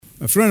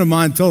A friend of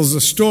mine tells a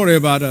story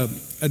about a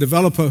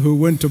developer who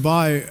went to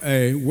buy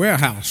a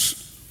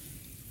warehouse.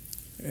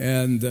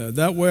 And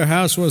that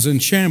warehouse was in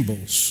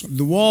shambles.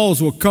 The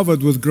walls were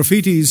covered with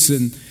graffitis,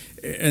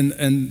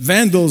 and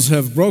vandals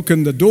have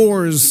broken the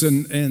doors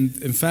and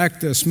in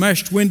fact,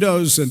 smashed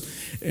windows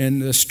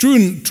and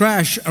strewn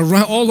trash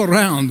all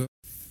around.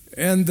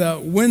 And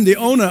when the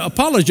owner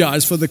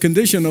apologized for the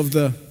condition of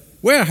the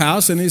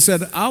warehouse, and he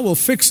said, I will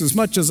fix as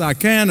much as I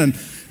can,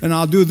 and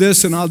I'll do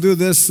this and I'll do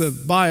this. The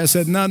buyer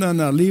said, no,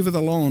 leave it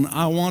alone.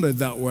 I want it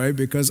that way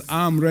because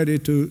I'm ready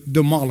to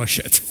demolish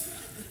it.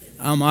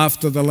 I'm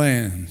after the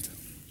land.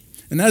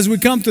 And as we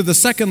come to the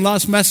second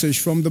last message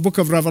from the book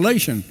of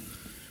Revelation,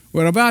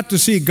 we're about to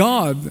see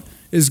God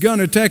is going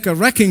to take a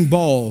wrecking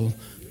ball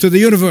to the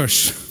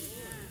universe.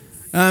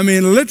 I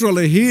mean,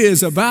 literally, He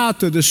is about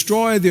to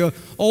destroy the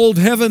old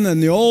heaven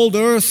and the old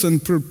earth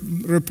and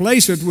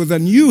replace it with a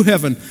new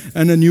heaven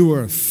and a new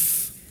earth.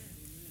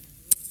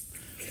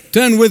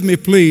 Turn with me,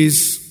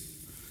 please,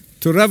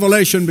 to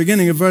Revelation,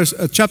 beginning of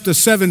chapter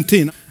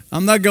 17.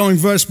 I'm not going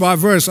verse by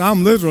verse.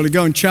 I'm literally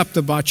going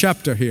chapter by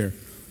chapter here.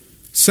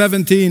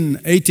 17,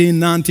 18,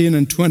 19,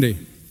 and 20.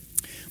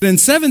 In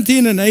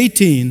 17 and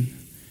 18,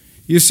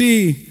 you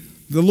see,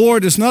 the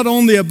Lord is not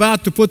only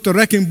about to put the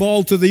wrecking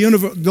ball to the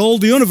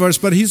old universe,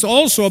 but He's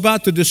also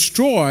about to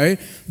destroy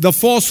the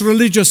false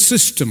religious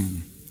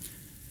system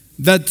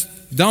that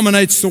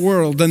dominates the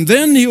world. And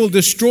then He will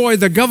destroy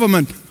the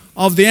government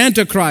of the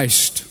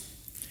Antichrist.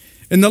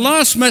 In the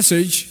last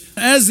message,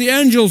 as the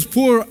angels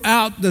pour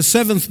out the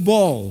seventh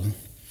ball,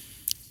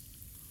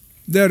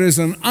 there is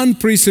an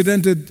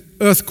unprecedented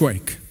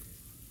earthquake.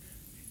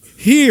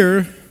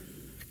 Here,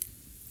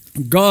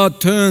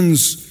 God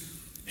turns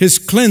His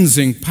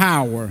cleansing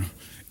power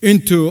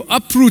into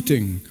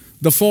uprooting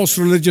the false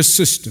religious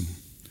system.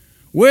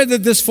 Where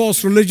did this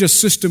false religious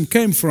system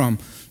came from?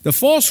 The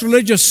false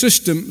religious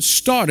system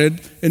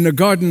started in the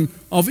Garden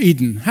of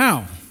Eden.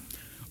 How?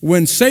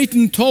 When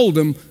Satan told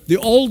them the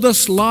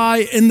oldest lie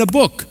in the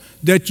book,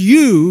 that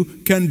you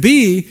can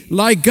be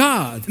like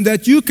God,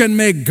 that you can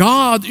make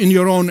God in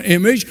your own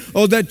image,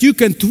 or that you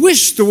can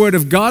twist the Word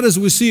of God, as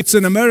we see it's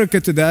in America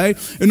today,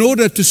 in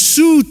order to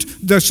suit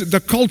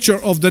the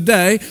culture of the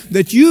day,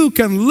 that you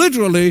can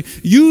literally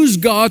use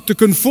God to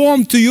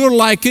conform to your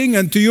liking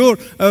and to your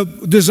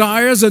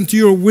desires and to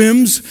your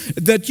whims,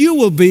 that you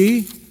will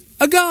be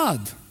a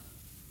God.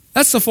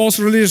 That's the false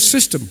religious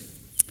system.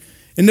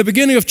 In the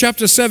beginning of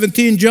chapter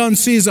 17, John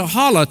sees a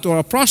harlot or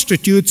a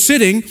prostitute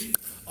sitting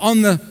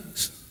on the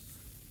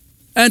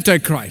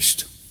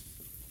Antichrist,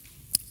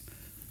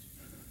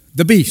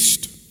 the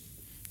beast,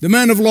 the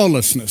man of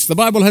lawlessness. The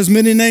Bible has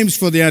many names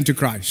for the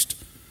Antichrist.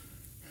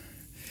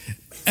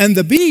 And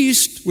the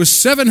beast with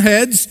 7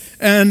 heads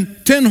and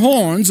 10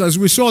 horns, as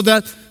we saw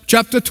that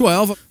chapter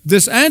 12,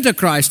 this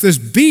Antichrist, this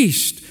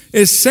beast,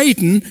 is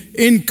Satan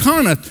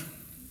incarnate.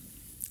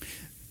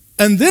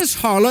 And this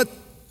harlot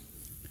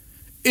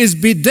is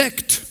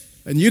bedecked,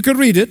 and you can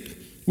read it,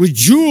 with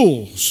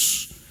jewels.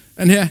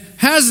 And he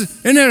has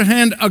in her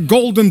hand a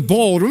golden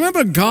ball.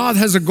 Remember, God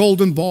has a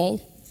golden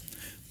ball?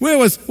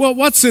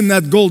 What's in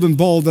that golden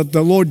ball that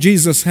the Lord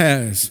Jesus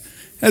has?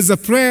 Has the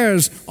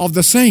prayers of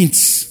the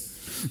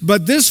saints.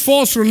 But this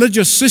false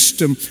religious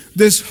system,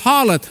 this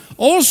harlot,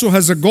 also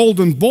has a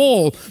golden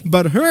ball,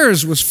 but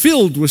hers was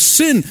filled with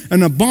sin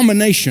and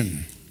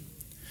abomination.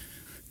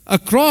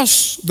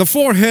 Across the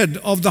forehead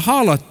of the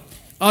harlot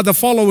are the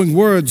following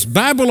words: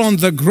 Babylon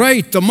the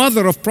Great, the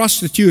mother of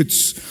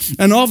prostitutes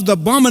and of the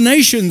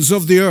abominations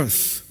of the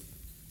earth.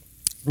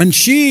 And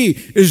she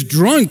is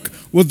drunk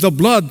with the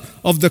blood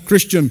of the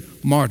Christian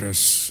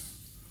martyrs.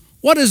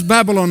 What is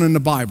Babylon in the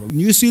Bible?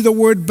 When you see the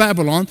word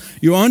Babylon,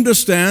 you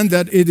understand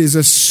that it is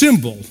a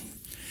symbol.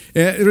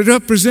 It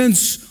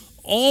represents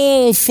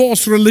all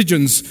false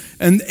religions,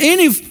 and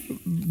any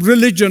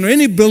religion,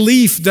 any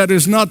belief that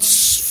is not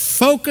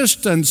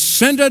focused and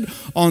centered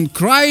on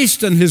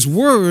Christ and His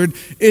Word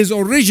is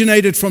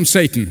originated from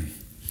Satan,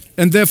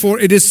 and therefore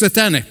it is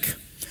satanic.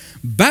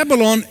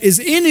 Babylon is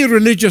any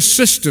religious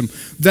system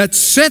that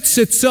sets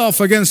itself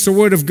against the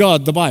Word of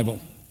God, the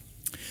Bible.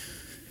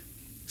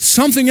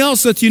 Something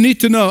else that you need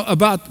to know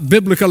about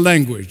biblical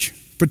language,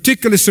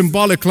 particularly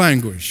symbolic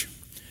language.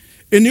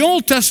 In the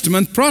Old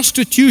Testament,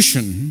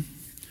 prostitution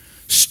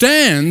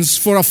stands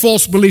for a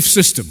false belief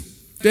system.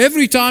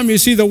 Every time you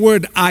see the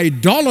word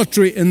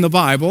idolatry in the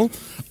Bible,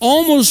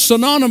 almost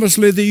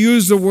synonymously they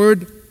use the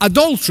word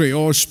adultery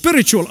or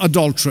spiritual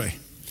adultery.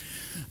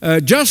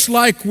 Just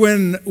like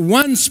when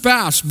one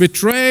spouse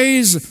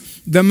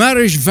betrays the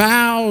marriage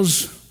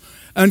vows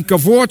and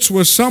cavorts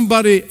with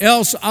somebody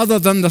else other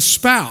than the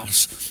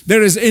spouse,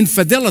 there is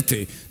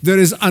infidelity, there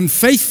is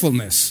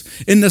unfaithfulness.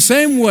 In the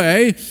same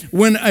way,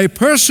 when a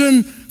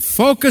person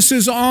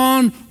focuses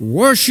on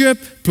worship,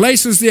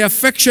 places the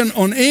affection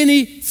on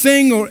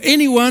anything or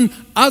anyone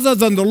other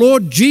than the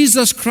Lord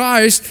Jesus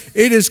Christ,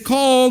 it is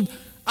called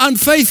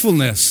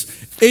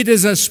unfaithfulness. It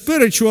is a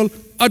spiritual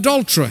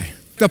adultery.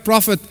 The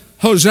prophet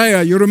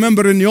Hosea, you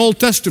remember in the Old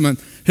Testament,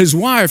 his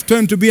wife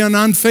turned to be an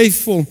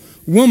unfaithful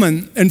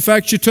woman. In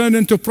fact, she turned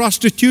into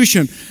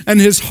prostitution, and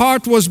his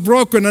heart was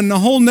broken, and the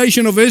whole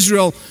nation of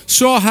Israel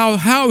saw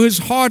how his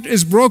heart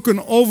is broken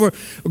over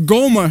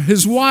Gomer,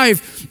 his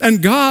wife.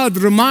 And God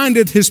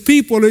reminded his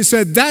people, he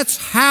said,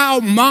 that's how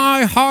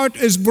my heart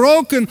is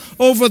broken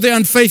over the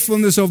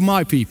unfaithfulness of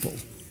my people.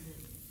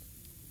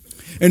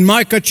 In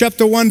Micah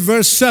chapter 1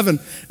 verse 7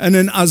 and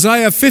in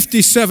Isaiah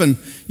 57,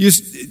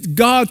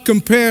 God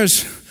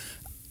compares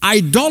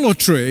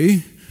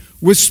idolatry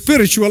with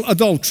spiritual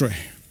adultery.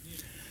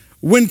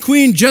 When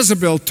Queen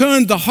Jezebel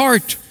turned the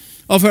heart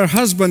of her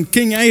husband,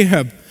 King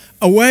Ahab,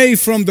 away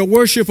from the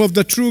worship of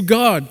the true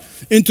God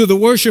into the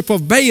worship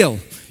of Baal,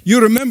 you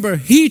remember,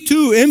 he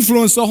too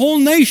influenced the whole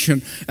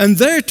nation, and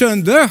they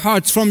turned their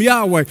hearts from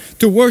Yahweh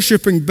to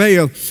worshiping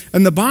Baal.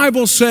 And the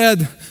Bible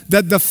said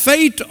that the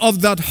fate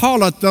of that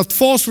harlot, that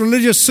false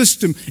religious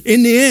system,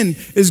 in the end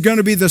is going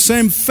to be the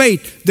same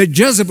fate that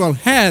Jezebel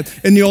had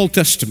in the Old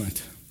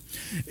Testament.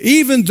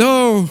 Even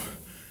though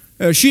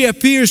she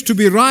appears to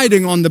be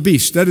riding on the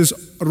beast, that is,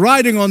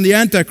 riding on the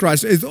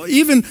Antichrist, it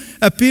even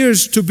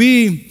appears to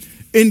be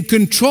in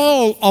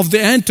control of the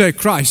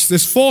Antichrist,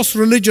 this false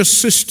religious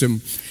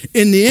system.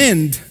 In the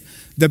end,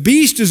 the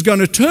beast is going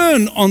to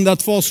turn on that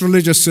false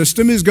religious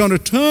system, is going to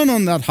turn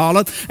on that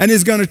harlot, and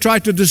is going to try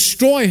to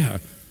destroy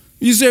her.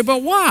 You say,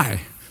 but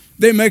why?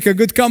 They make a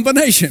good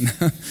combination.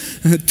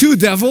 Two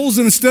devils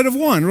instead of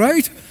one,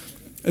 right?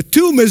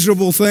 Two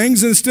miserable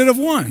things instead of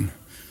one.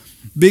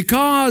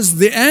 Because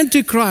the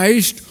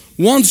Antichrist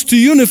wants to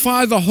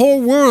unify the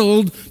whole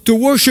world to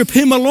worship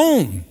him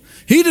alone.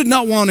 He did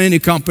not want any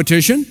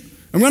competition.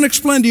 I'm going to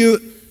explain to you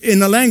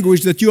in a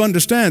language that you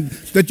understand,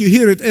 that you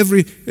hear it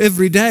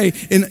every day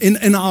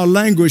in our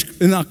language,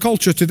 in our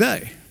culture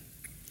today.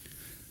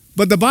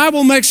 But the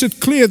Bible makes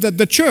it clear that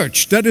the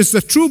church, that is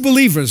the true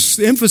believers,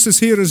 the emphasis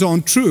here is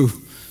on true,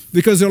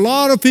 because a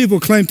lot of people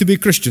claim to be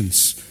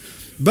Christians.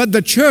 But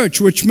the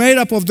church, which made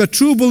up of the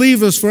true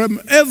believers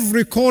from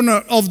every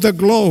corner of the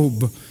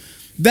globe,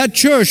 that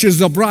church is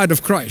the bride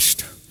of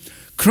Christ.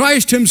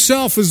 Christ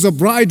himself is the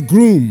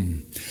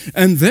bridegroom.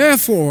 And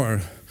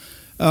therefore,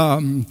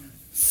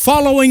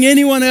 following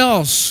anyone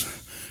else,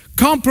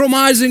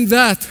 compromising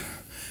that,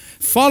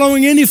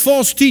 following any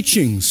false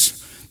teachings,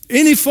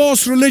 any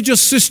false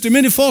religious system,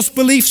 any false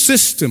belief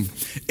system,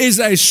 is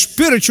a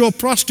spiritual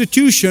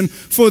prostitution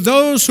for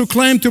those who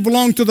claim to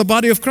belong to the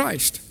body of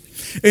Christ.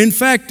 In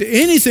fact,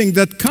 anything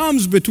that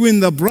comes between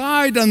the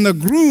bride and the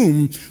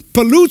groom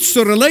pollutes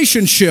the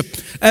relationship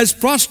as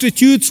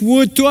prostitutes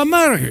would to a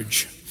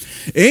marriage.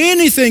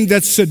 Anything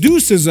that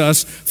seduces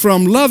us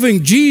from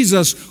loving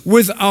Jesus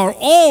with our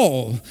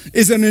all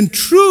is an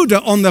intruder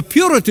on the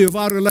purity of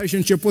our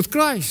relationship with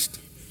Christ.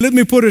 Let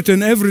me put it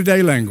in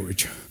everyday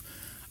language.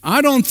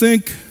 I don't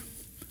think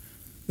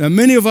that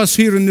many of us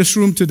here in this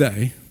room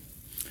today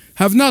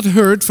have not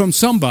heard from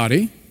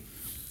somebody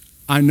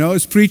I know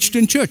it's preached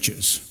in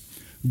churches.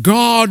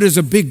 God is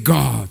a big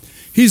God.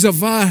 He's a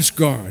vast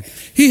God.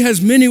 He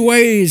has many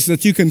ways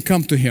that you can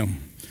come to him.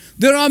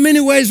 There are many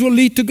ways will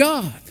lead to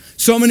God.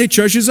 So many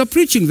churches are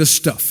preaching this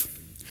stuff.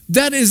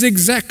 That is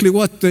exactly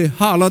what the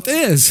harlot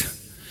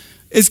is.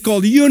 It's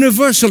called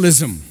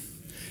universalism.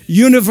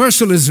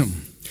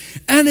 Universalism.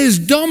 And is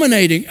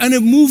dominating and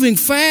is moving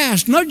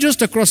fast, not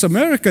just across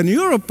America and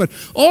Europe, but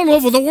all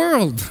over the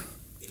world.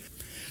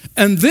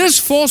 And this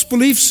false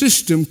belief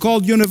system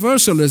called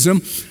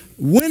universalism,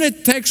 when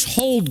it takes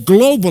hold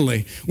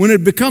globally, when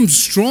it becomes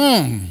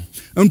strong,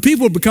 and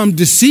people become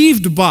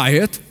deceived by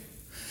it,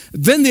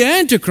 then the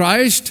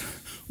Antichrist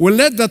will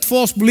let that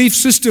false belief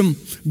system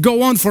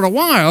go on for a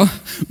while,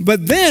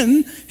 but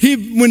then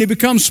when he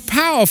becomes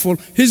powerful,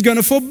 he's going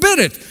to forbid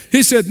it.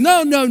 He said,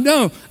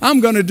 no, I'm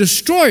going to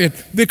destroy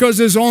it because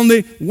there's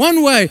only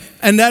one way,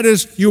 and that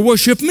is you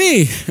worship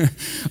me.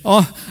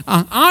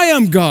 I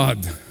am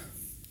God.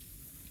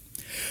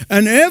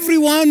 And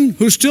everyone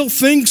who still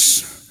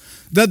thinks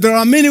that there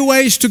are many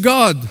ways to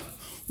God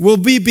will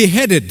be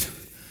beheaded,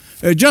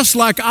 just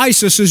like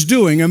ISIS is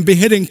doing and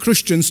beheading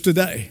Christians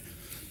today.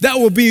 That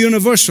will be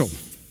universal.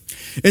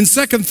 In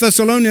 2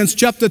 Thessalonians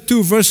chapter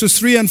 2, verses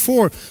 3 and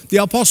 4, the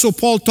Apostle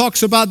Paul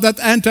talks about that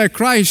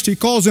Antichrist. He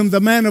calls him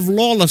the man of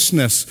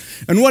lawlessness.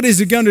 And what is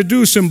he going to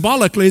do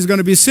symbolically? He's going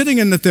to be sitting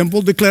in the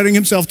temple declaring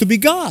himself to be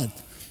God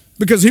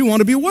because he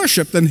wants to be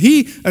worshipped, and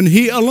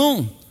he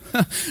alone.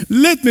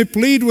 Let me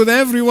plead with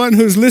everyone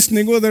who's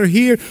listening, whether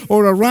here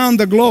or around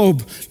the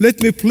globe.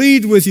 Let me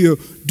plead with you.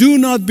 Do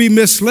not be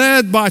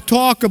misled by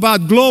talk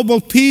about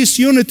global peace,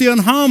 unity, and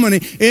harmony.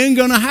 It ain't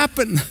going to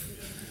happen.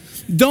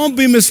 Don't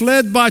be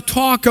misled by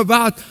talk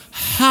about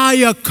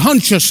higher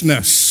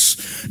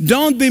consciousness.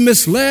 Don't be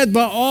misled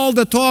by all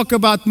the talk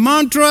about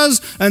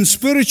mantras and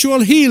spiritual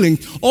healing.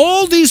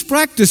 All these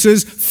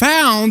practices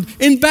found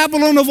in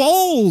Babylon of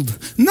old.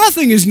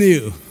 Nothing is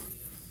new.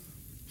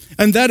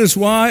 And that is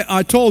why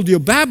I told you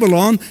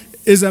Babylon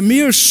is a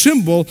mere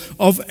symbol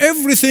of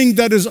everything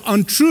that is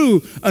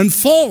untrue and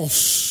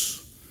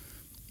false.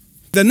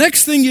 The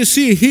next thing you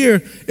see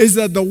here is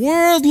that the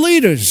world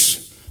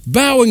leaders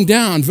bowing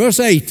down, verse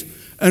 8,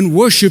 and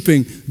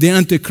worshiping the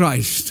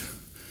Antichrist.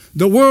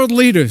 The world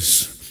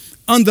leaders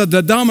under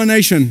the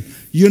domination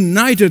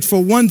united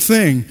for one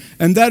thing,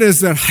 and that is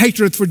their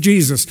hatred for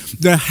Jesus,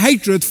 their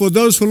hatred for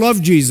those who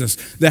love Jesus,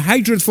 their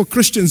hatred for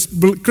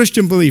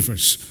Christian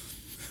believers.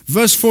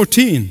 Verse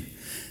 14,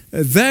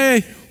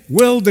 they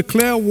will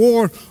declare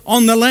war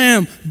on the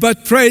Lamb,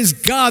 but praise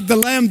God, the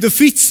Lamb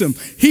defeats them.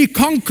 He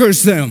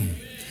conquers them.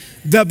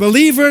 The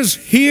believers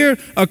here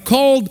are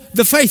called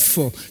the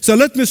faithful. So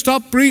let me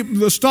stop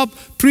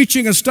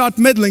preaching and start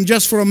meddling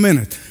just for a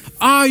minute.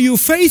 Are you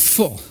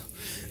faithful?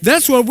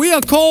 That's what we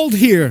are called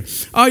here.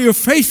 Are you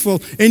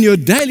faithful in your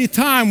daily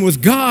time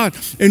with God,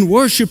 in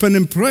worship and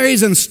in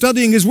praise and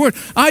studying His Word?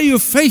 Are you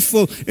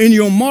faithful in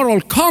your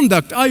moral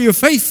conduct? Are you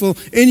faithful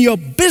in your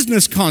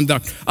business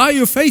conduct? Are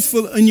you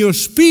faithful in your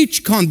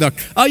speech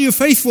conduct? Are you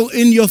faithful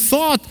in your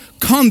thought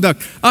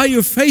conduct? Are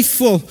you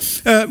faithful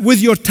with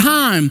your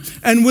time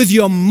and with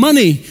your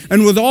money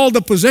and with all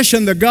the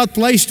possession that God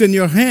placed in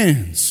your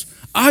hands?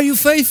 Are you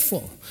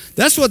faithful?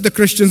 That's what the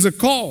Christians are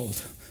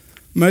called.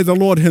 May the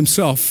Lord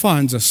Himself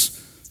find us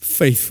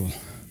faithful.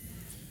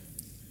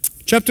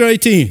 Chapter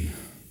 18.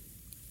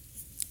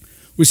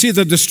 We see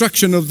the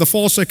destruction of the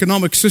false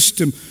economic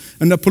system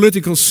and the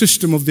political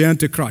system of the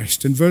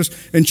Antichrist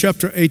in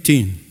chapter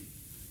 18.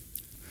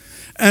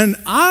 And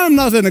I'm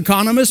not an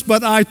economist,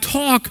 but I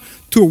talk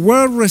to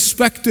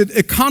well-respected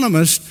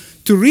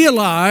economists to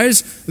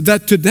realize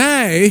that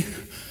today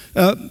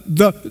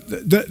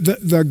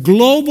the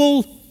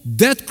global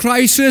debt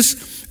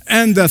crisis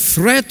and the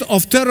threat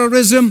of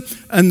terrorism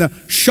and the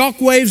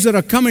shock waves that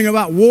are coming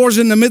about wars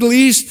in the Middle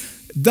East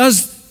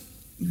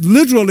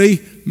literally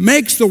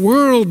makes the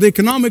world, the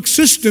economic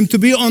system, to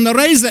be on the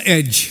razor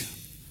edge.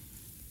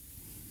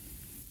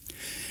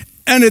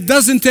 And it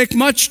doesn't take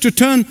much to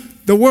turn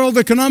the world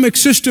economic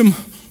system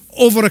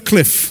over a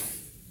cliff.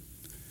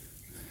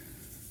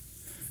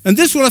 And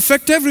this will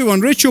affect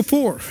everyone, rich or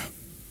poor.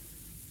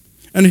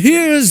 And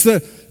here's the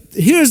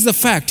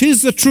fact,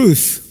 here's the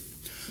truth.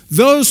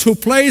 Those who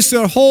place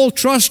their whole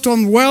trust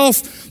on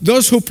wealth,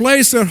 those who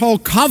place their whole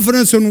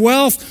confidence in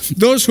wealth,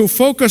 those who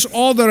focus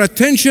all their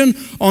attention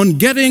on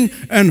getting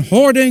and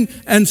hoarding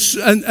and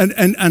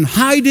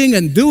hiding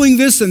and doing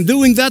this and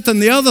doing that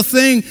and the other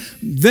thing,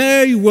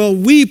 they will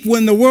weep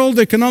when the world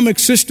economic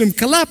system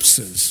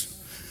collapses.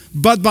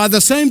 But by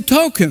the same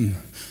token,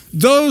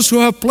 those who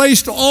have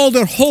placed all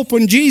their hope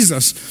in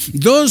Jesus,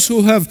 those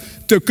who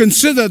have to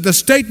consider the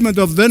statement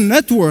of their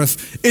net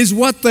worth is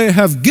what they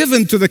have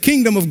given to the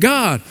kingdom of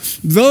God.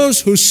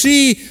 Those who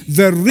see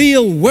their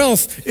real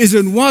wealth is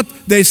in what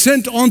they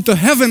sent on to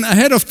heaven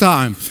ahead of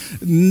time.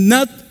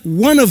 Not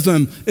one of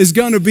them is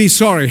going to be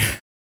sorry.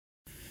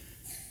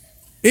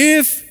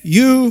 If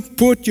you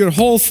put your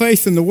whole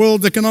faith in the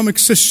world economic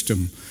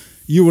system,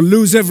 you will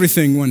lose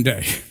everything one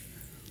day.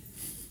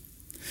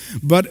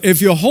 But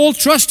if your whole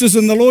trust is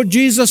in the Lord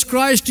Jesus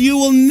Christ, you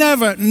will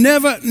never,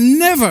 never,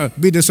 never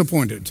be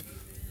disappointed.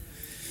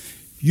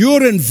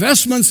 Your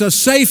investments are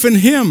safe in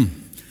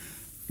Him.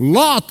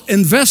 Lot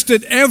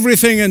invested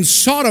everything in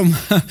Sodom,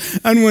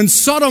 and when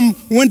Sodom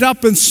went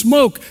up in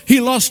smoke, he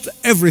lost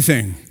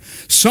everything.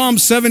 Psalm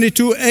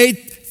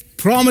 72:8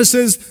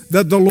 promises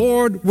that the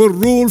Lord will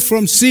rule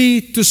from sea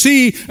to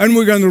sea, and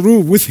we're going to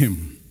rule with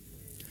Him.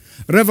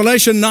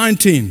 Revelation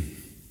 19.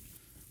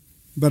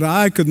 But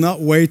I could not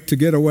wait to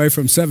get away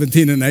from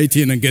 17 and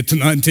 18 and get to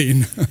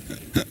 19.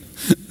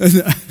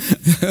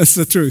 That's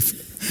the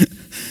truth.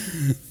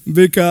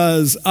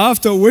 Because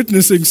after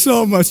witnessing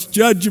so much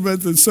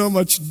judgment and so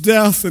much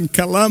death and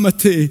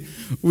calamity,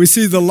 we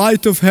see the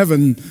light of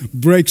heaven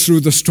break through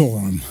the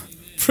storm.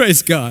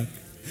 Praise God.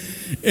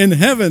 In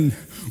heaven,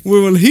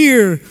 we will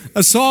hear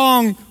a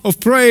song of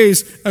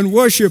praise and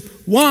worship.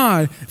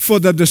 Why? For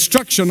the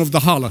destruction of the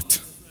harlot.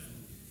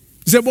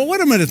 You say, well, wait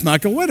a minute,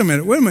 Michael, wait a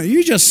minute.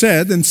 You just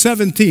said in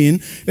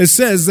 17, it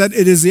says that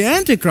it is the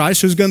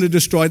Antichrist who's going to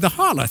destroy the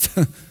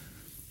harlot.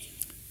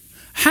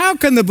 How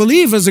can the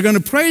believers are going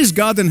to praise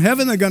God in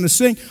heaven, they're going to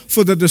sing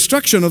for the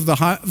destruction of the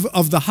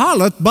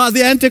harlot by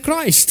the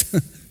Antichrist?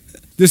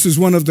 This is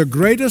one of the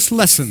greatest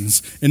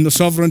lessons in the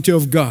sovereignty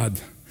of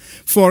God.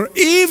 For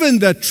even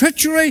the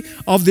treachery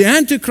of the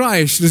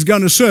Antichrist is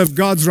going to serve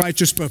God's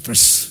righteous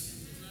purpose.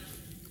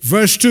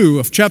 Verse 2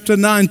 of chapter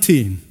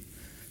 19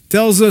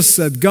 tells us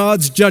that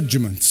God's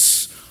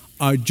judgments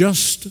are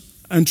just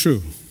and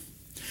true.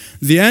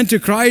 The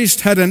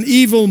Antichrist had an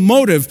evil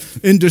motive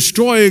in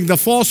destroying the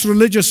false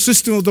religious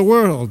system of the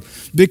world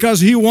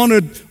because he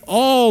wanted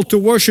all to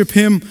worship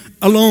him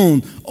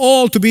alone,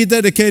 all to be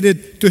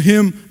dedicated to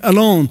him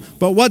alone.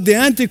 But what the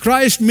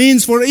Antichrist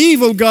means for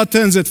evil, God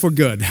turns it for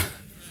good.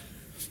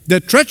 The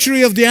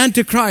treachery of the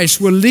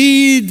Antichrist will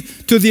lead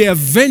to the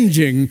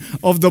avenging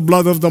of the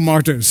blood of the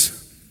martyrs.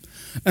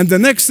 And the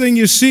next thing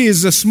you see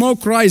is the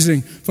smoke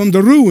rising from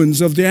the ruins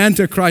of the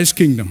Antichrist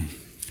kingdom.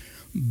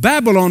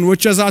 Babylon,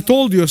 which, as I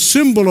told you, a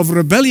symbol of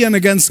rebellion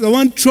against the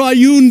one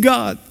triune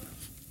God,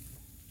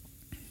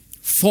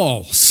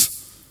 falls.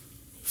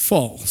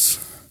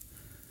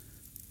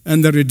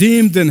 And the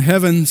redeemed in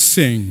heaven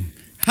sing,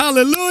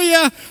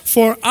 hallelujah,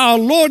 for our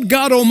Lord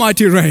God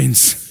Almighty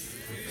reigns.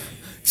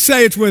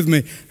 Say it with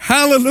me.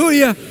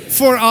 Hallelujah,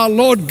 for our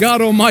Lord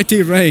God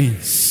Almighty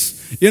reigns.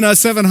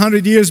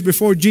 700 years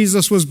before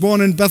Jesus was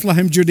born in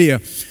Bethlehem, Judea,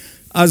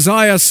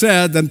 Isaiah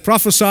said and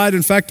prophesied.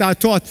 In fact, I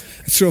taught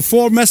through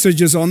 4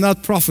 messages on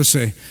that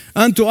prophecy.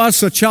 Unto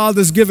us a child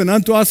is given,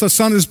 unto us a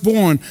son is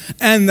born,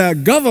 and the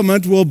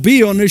government will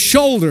be on his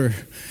shoulder.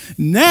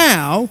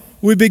 Now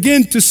we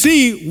begin to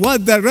see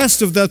what the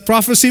rest of that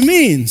prophecy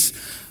means.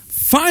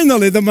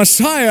 Finally, the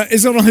Messiah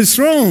is on his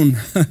throne.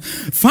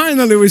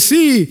 Finally, we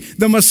see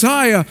the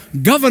Messiah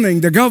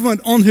governing the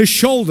government on his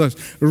shoulders,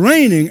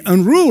 reigning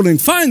and ruling.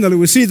 Finally,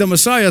 we see the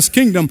Messiah's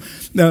kingdom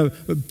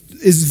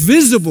is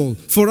visible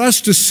for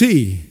us to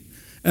see.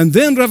 And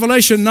then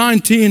Revelation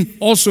 19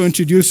 also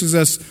introduces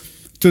us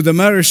to the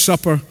marriage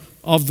supper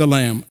of the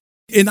Lamb.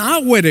 In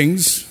our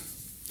weddings,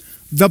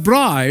 the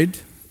bride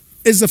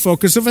is the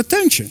focus of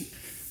attention.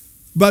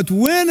 But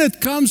when it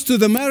comes to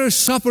the marriage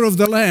supper of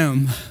the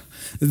Lamb,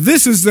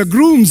 this is the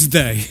groom's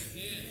day.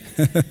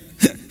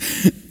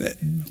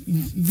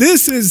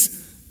 This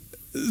is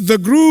the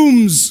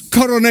groom's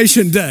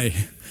coronation day.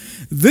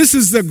 This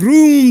is the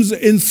groom's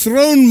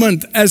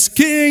enthronement as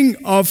King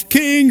of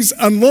Kings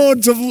and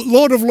Lord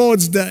of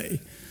Lords day.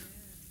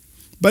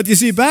 But you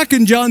see, back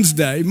in John's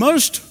day,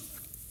 most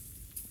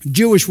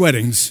Jewish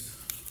weddings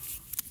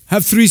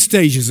have 3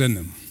 stages in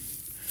them.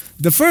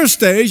 The first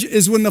stage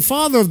is when the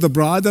father of the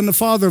bride and the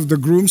father of the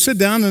groom sit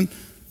down and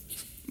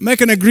make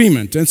an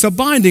agreement. And it's a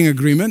binding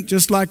agreement,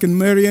 just like in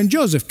Mary and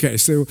Joseph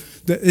case.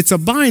 It's a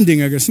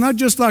binding agreement. It's not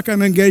just like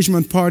an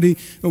engagement party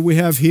we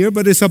have here,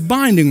 but it's a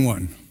binding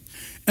one.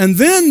 And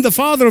then the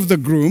father of the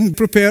groom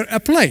prepare a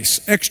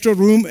place, extra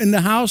room in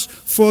the house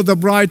for the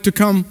bride to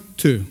come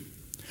to.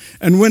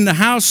 And when the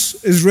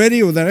house is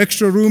ready or the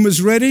extra room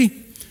is ready,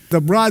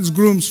 the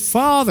bridegroom's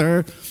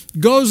father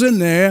goes in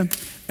there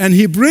and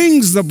he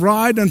brings the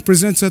bride and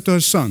presents her to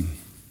his son.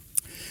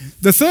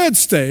 The third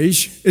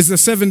stage is the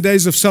 7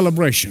 days of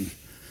celebration,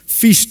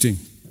 feasting.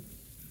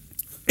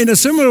 In a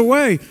similar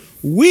way,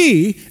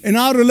 we, in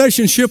our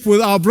relationship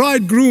with our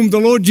bridegroom, the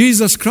Lord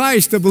Jesus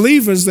Christ, the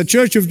believers, the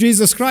church of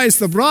Jesus Christ,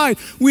 the bride,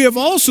 we have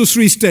also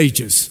 3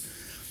 stages.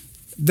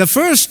 The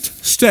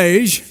first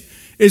stage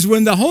is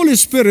when the Holy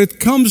Spirit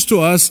comes to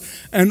us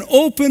and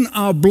open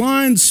our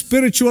blind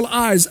spiritual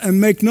eyes.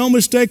 And make no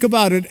mistake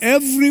about it,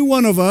 every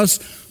one of us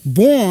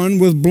born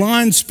with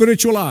blind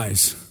spiritual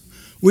eyes.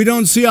 We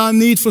don't see our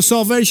need for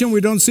salvation. We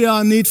don't see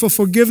our need for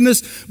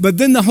forgiveness. But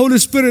then the Holy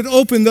Spirit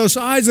opened those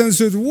eyes and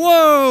said,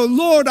 whoa,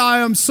 Lord, I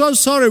am so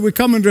sorry. We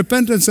come in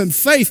repentance and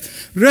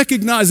faith,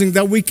 recognizing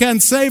that we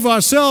can't save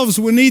ourselves.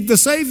 We need the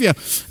Savior.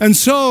 And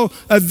so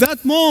at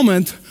that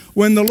moment,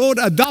 when the Lord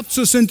adopts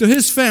us into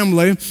His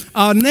family,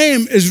 our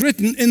name is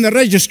written in the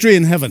registry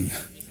in heaven.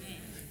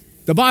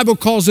 The Bible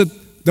calls it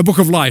the book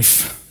of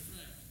life.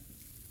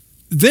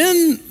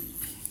 Then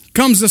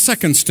comes the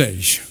second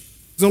stage.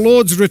 The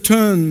Lord's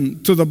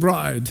return to the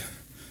bride,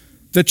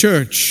 the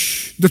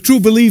church, the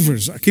true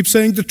believers. I keep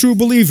saying the true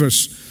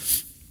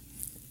believers.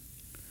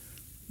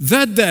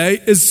 That day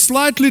is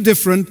slightly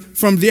different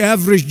from the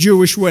average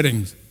Jewish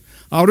wedding.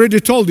 I already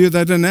told you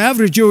that in an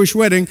average Jewish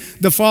wedding,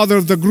 the father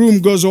of the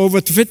groom goes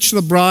over to fetch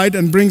the bride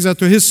and brings her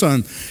to his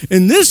son.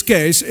 In this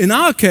case, in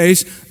our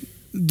case,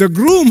 the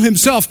groom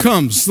himself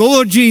comes, the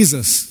Lord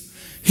Jesus.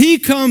 He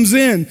comes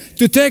in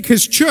to take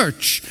his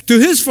church to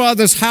his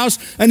father's house,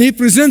 and he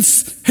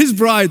presents his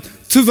bride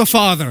to the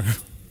Father.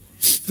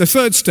 The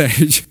third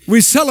stage,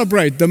 we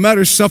celebrate the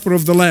marriage supper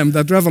of the Lamb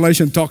that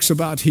Revelation talks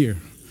about here.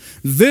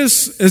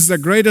 This is the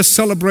greatest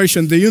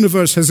celebration the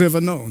universe has ever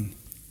known.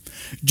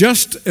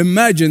 Just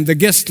imagine the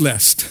guest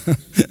list.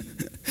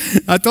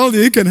 I told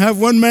you can have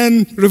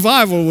one-man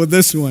revival with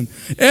this one.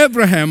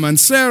 Abraham and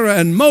Sarah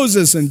and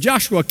Moses and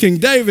Joshua, King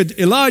David,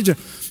 Elijah,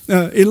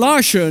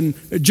 Elisha and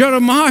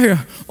Jeremiah,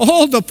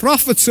 all the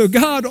prophets of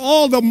God,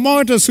 all the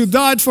martyrs who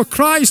died for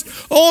Christ,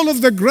 all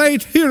of the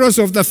great heroes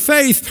of the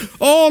faith,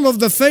 all of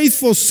the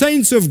faithful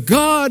saints of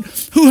God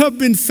who have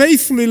been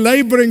faithfully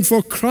laboring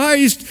for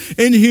Christ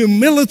in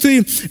humility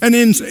and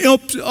in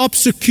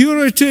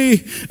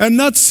obscurity and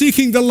not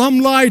seeking the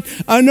limelight.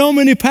 I know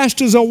many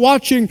pastors are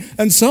watching,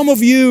 and some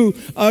of you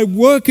are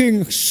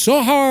working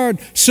so hard,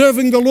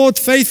 serving the Lord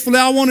faithfully.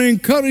 I want to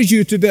encourage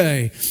you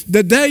today.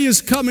 The day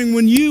is coming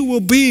when you will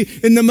be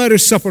in the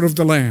marriage supper of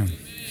the Lamb.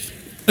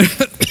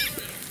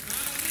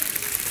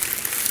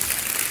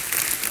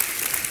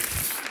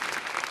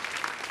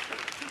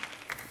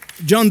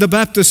 John the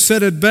Baptist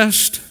said it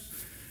best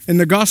in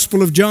the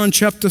Gospel of John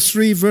chapter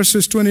 3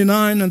 verses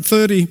 29 and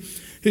 30.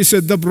 He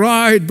said, the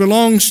bride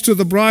belongs to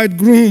the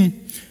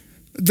bridegroom.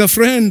 The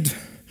friend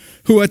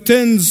who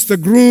attends the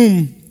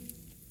groom,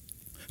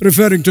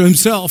 referring to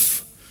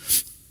himself,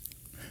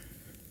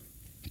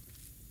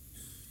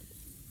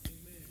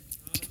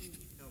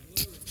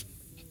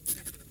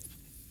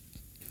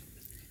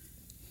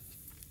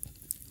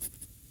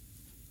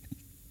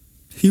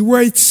 he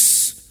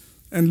waits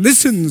and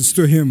listens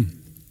to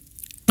him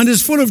and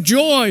is full of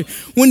joy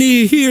when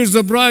he hears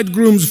the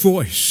bridegroom's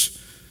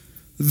voice.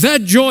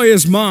 That joy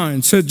is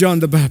mine, said John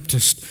the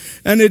Baptist,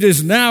 and it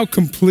is now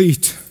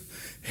complete.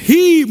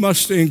 He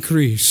must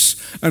increase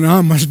and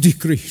I must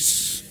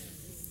decrease.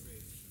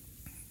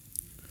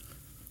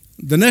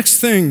 The next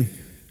thing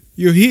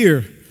you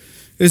hear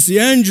is the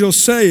angel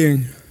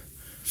saying,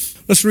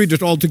 let's read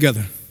it all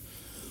together.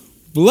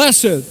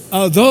 Blessed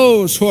are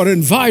those who are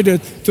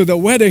invited to the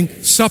wedding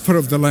supper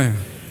of the Lamb.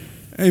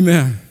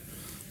 Amen.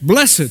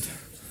 Blessed.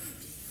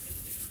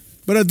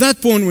 But at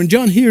that point, when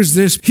John hears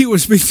this, he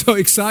was being so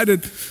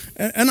excited,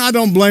 and I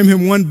don't blame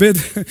him one bit.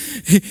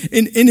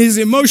 In his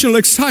emotional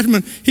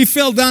excitement, he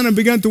fell down and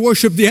began to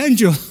worship the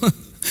angel.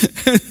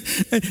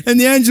 And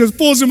the angel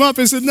pulls him up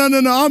and said, no,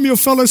 I'm your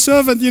fellow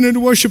servant. You need to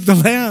worship the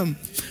Lamb.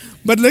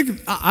 But look,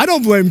 I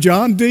don't blame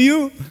John, do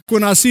you?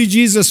 When I see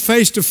Jesus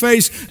face to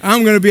face,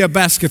 I'm going to be a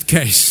basket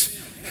case.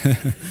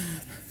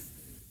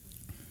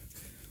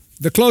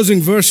 The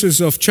closing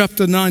verses of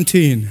chapter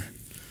 19,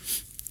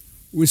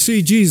 we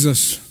see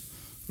Jesus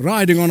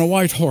riding on a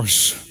white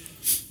horse.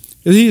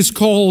 He is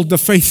called the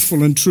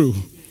faithful and true.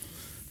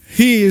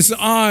 His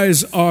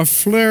eyes are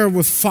flare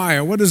with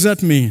fire. What does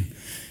that mean?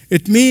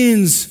 It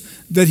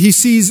means that he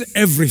sees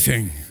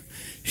everything.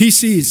 He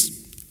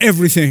sees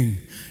everything,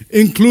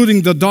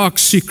 including the dark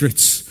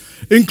secrets,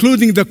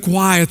 including the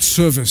quiet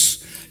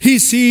service. He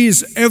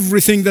sees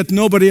everything that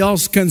nobody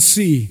else can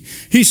see.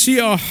 He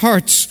sees our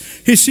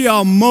hearts. He sees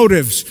our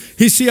motives.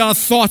 He sees our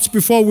thoughts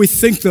before we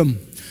think them.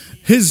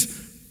 His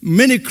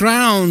many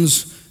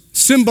crowns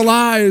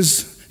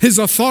symbolize his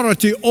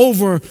authority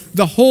over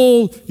the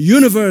whole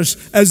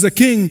universe as the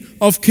King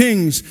of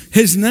Kings.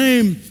 His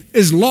name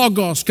is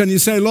Logos. Can you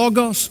say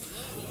Logos?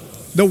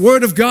 The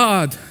Word of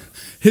God.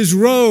 His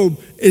robe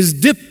is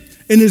dipped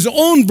in his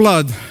own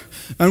blood.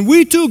 And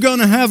we too going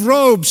to have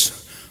robes,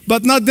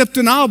 but not dipped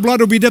in our blood,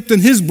 will be dipped in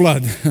his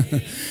blood.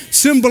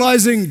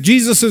 Symbolizing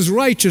Jesus'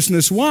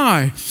 righteousness.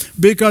 Why?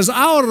 Because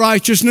our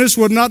righteousness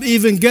would not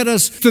even get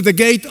us to the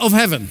gate of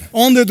heaven.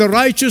 Only the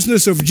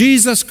righteousness of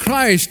Jesus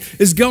Christ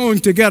is going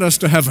to get us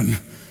to heaven.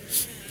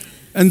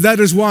 And that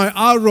is why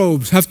our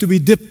robes have to be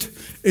dipped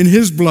in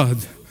his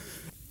blood.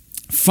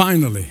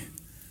 Finally,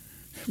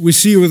 we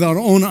see with our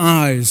own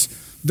eyes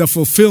the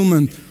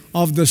fulfillment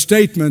of the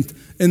statement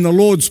in the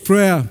Lord's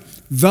Prayer,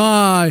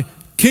 thy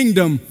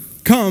kingdom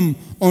come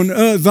on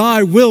earth,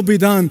 thy will be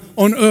done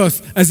on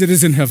earth as it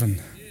is in heaven.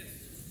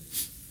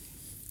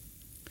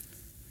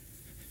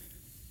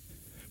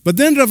 But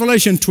then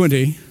Revelation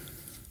 20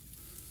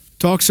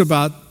 talks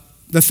about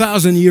the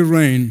 1,000-year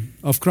reign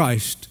of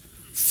Christ,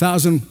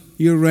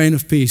 1,000-year reign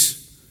of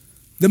peace,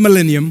 the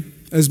millennium,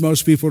 as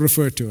most people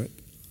refer to it.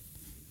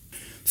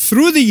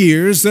 Through the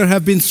years, there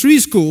have been three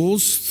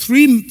schools,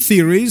 three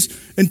theories,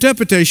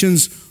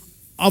 interpretations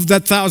of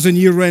that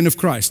 1,000-year reign of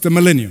Christ, the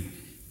millennium.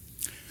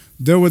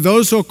 There were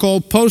those who are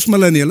called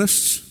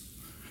post-millennialists,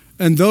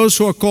 and those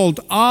who are called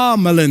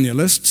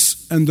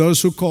amillennialists, and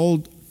those who are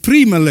called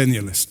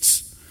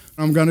premillennialists.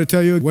 I'm going to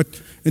tell you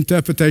what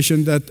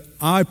interpretation that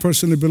I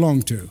personally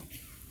belong to.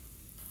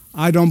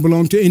 I don't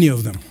belong to any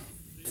of them.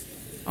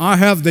 I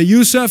have the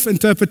Youssef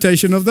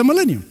interpretation of the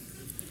millennium.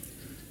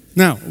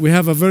 Now, we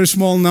have a very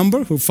small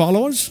number who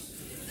follow us.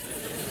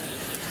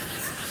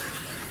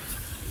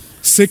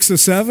 6 or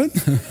 7.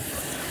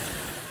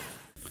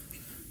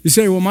 You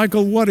say, well,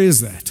 Michael, what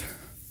is that?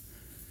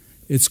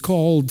 It's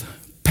called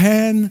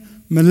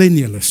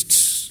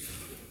pan-millennialists.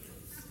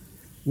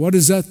 What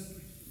does that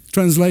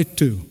translate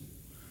to?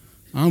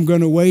 I'm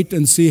going to wait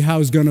and see how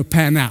it's going to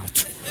pan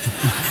out.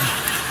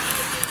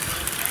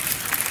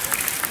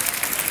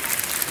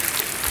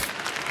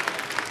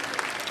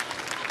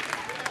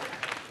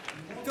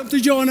 Welcome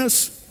to join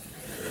us.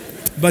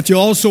 But you're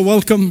also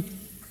welcome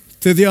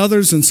to the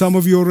others, and some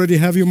of you already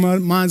have your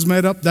minds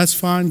made up. That's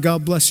fine.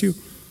 God bless you.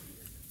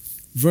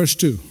 Verse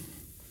 2,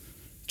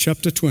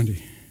 chapter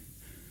 20,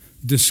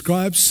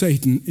 describes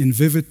Satan in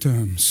vivid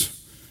terms.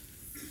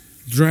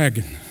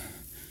 Dragon,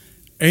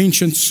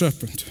 ancient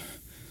serpent,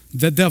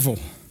 the devil,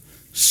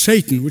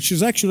 Satan, which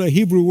is actually a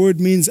Hebrew word,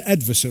 means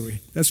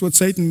adversary. That's what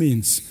Satan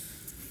means.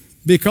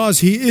 Because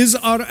he is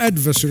our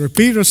adversary.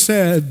 Peter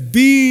said,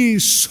 be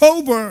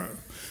sober,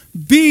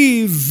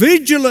 be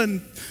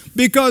vigilant,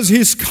 because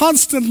he's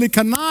constantly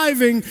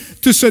conniving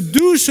to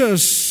seduce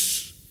us.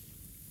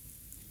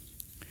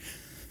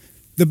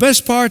 The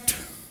best part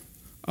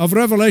of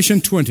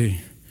Revelation 20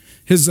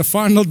 is the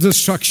final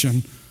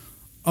destruction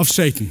of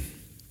Satan.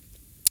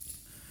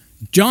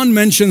 John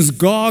mentions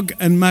Gog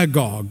and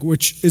Magog,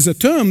 which is a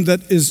term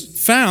that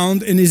is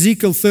found in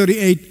Ezekiel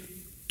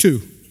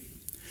 38:2.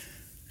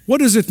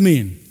 What does it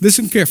mean?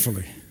 Listen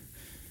carefully.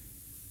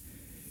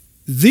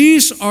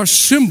 These are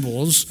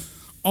symbols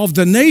of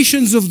the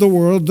nations of the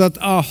world that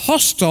are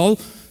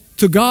hostile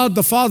to God,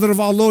 the Father of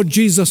our Lord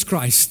Jesus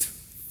Christ.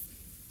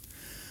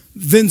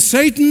 Then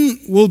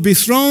Satan will be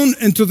thrown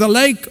into the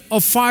lake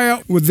of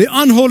fire with the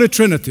unholy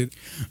trinity.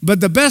 But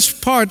the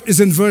best part is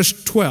in verse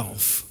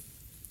 12.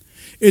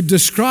 It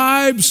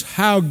describes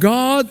how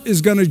God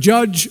is going to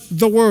judge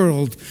the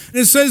world.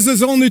 It says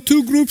there's only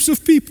two groups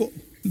of people.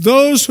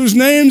 Those whose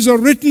names are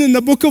written in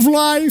the book of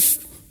life,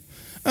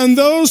 and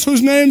those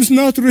whose names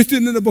not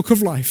written in the book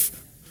of life.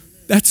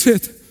 That's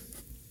it.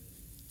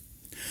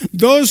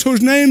 Those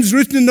whose names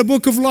written in the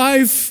book of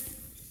life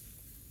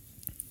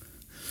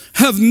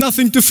have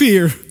nothing to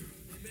fear.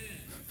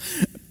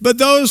 But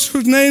those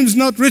whose names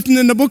not written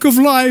in the book of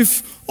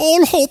life,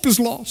 all hope is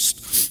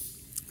lost.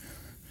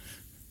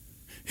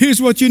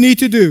 Here's what you need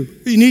to do.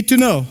 You need to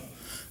know.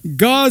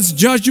 God's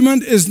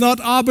judgment is not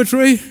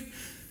arbitrary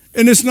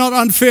and it's not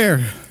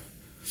unfair.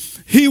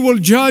 He will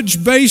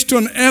judge based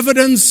on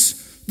evidence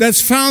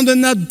that's found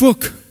in that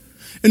book,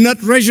 in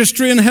that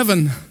registry in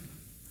heaven.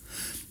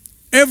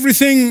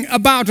 Everything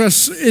about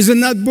us is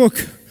in that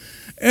book.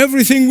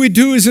 Everything we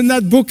do is in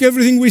that book.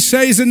 Everything we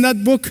say is in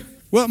that book.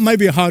 Well,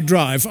 maybe a hard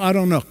drive. I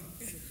don't know.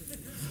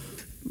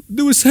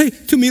 They would say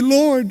to me,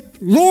 Lord,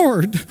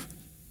 Lord,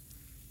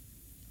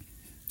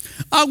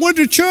 I went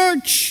to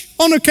church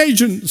on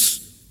occasions.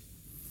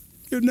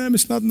 Your name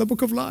is not in the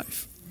book of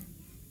life.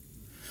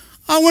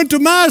 I went to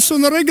Mass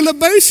on a regular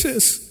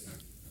basis.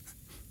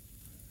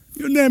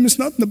 Your name is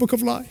not in the book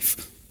of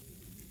life.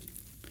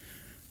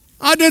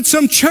 I did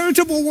some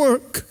charitable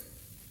work.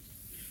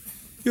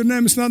 Your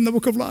name is not in the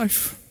book of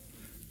life.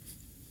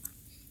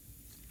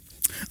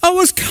 I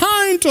was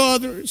kind to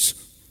others.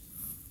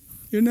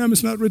 Your name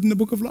is not written in the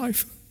book of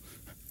life.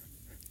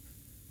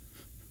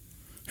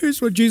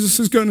 Here's what Jesus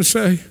is going to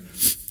say.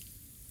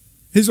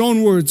 His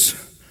own words.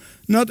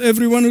 Not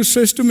everyone who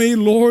says to me,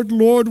 Lord,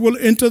 Lord, will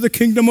enter the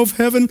kingdom of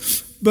heaven,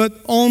 but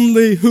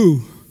only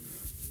who?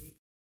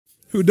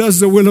 Who does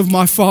the will of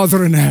my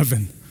Father in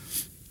heaven.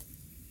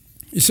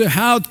 You say,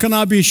 how can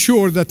I be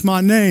sure that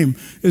my name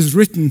is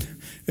written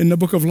in the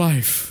book of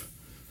life?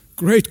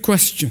 Great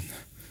question.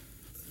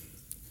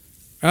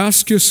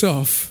 Ask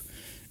yourself,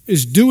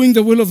 is doing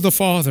the will of the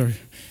Father,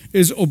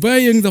 is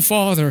obeying the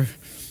Father,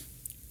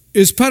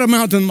 is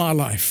paramount in my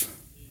life?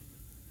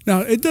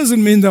 Now, it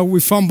doesn't mean that we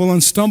fumble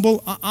and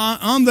stumble.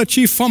 I'm the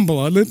chief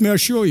fumbler, let me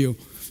assure you.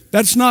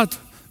 That's not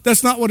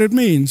what it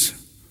means.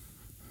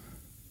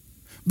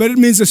 But it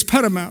means it's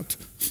paramount.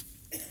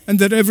 And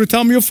that every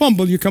time you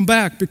fumble, you come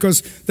back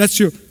because that's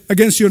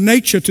against your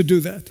nature to do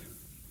that.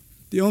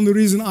 The only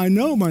reason I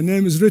know my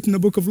name is written in the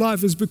book of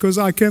life is because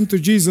I came to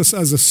Jesus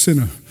as a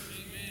sinner,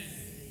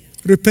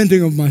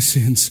 repenting of my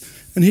sins.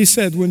 And he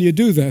said, when you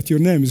do that, your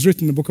name is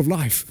written in the book of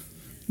life.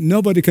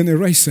 Nobody can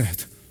erase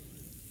that.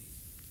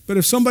 But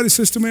if somebody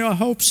says to me, I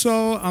hope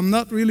so, I'm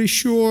not really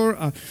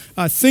sure,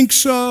 I think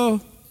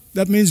so,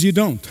 that means you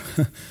don't.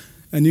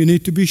 And you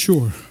need to be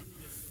sure.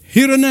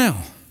 Here and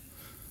now.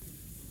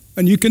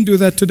 And you can do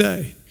that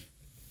today.